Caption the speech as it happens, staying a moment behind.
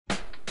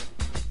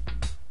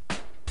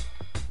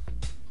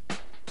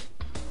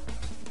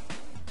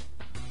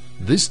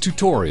This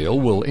tutorial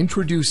will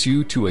introduce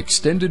you to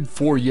extended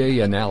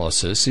Fourier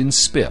analysis in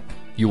SPIP.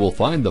 You will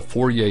find the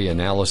Fourier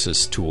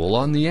Analysis tool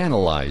on the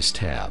Analyze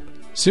tab.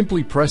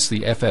 Simply press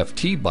the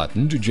FFT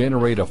button to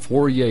generate a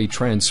Fourier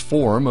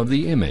transform of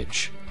the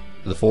image.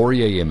 The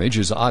Fourier image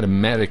is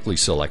automatically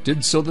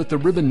selected so that the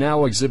ribbon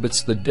now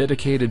exhibits the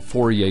dedicated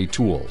Fourier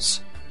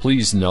tools.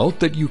 Please note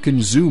that you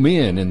can zoom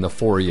in the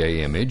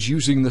Fourier image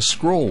using the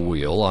scroll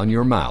wheel on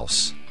your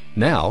mouse.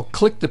 Now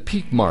click the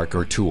Peak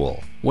Marker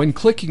tool. When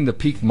clicking the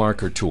Peak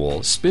Marker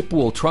tool, SPIP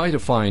will try to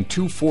find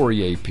two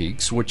Fourier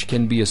peaks which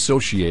can be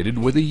associated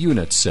with a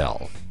unit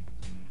cell.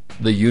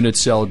 The unit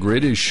cell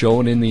grid is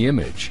shown in the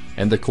image,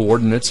 and the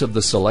coordinates of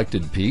the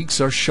selected peaks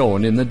are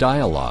shown in the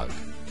dialog.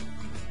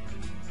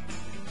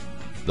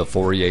 The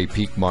Fourier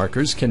peak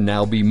markers can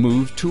now be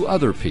moved to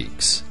other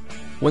peaks.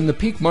 When the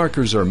peak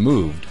markers are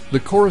moved, the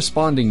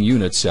corresponding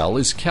unit cell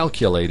is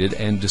calculated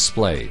and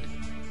displayed.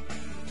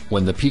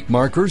 When the peak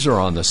markers are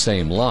on the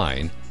same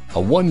line, a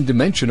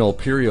one-dimensional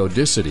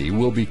periodicity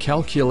will be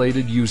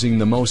calculated using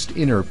the most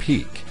inner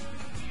peak.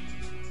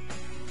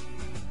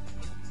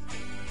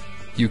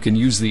 You can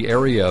use the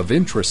area of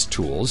interest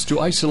tools to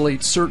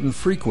isolate certain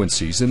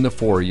frequencies in the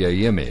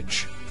Fourier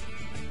image.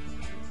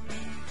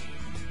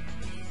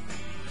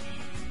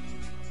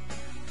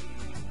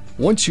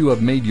 Once you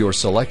have made your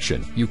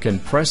selection, you can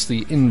press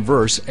the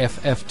inverse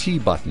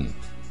FFT button.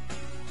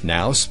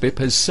 Now SPIP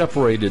has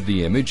separated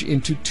the image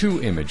into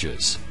two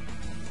images.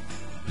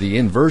 The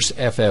inverse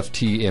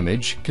FFT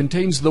image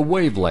contains the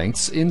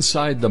wavelengths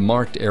inside the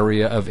marked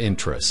area of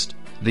interest.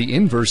 The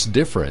inverse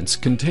difference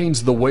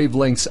contains the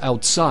wavelengths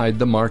outside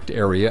the marked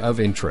area of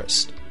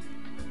interest.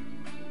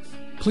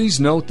 Please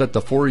note that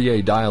the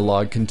Fourier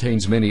dialog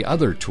contains many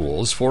other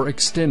tools for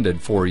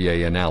extended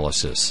Fourier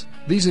analysis.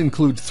 These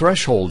include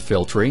threshold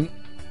filtering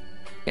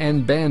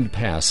and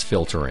bandpass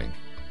filtering.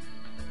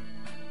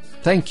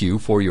 Thank you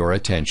for your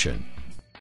attention.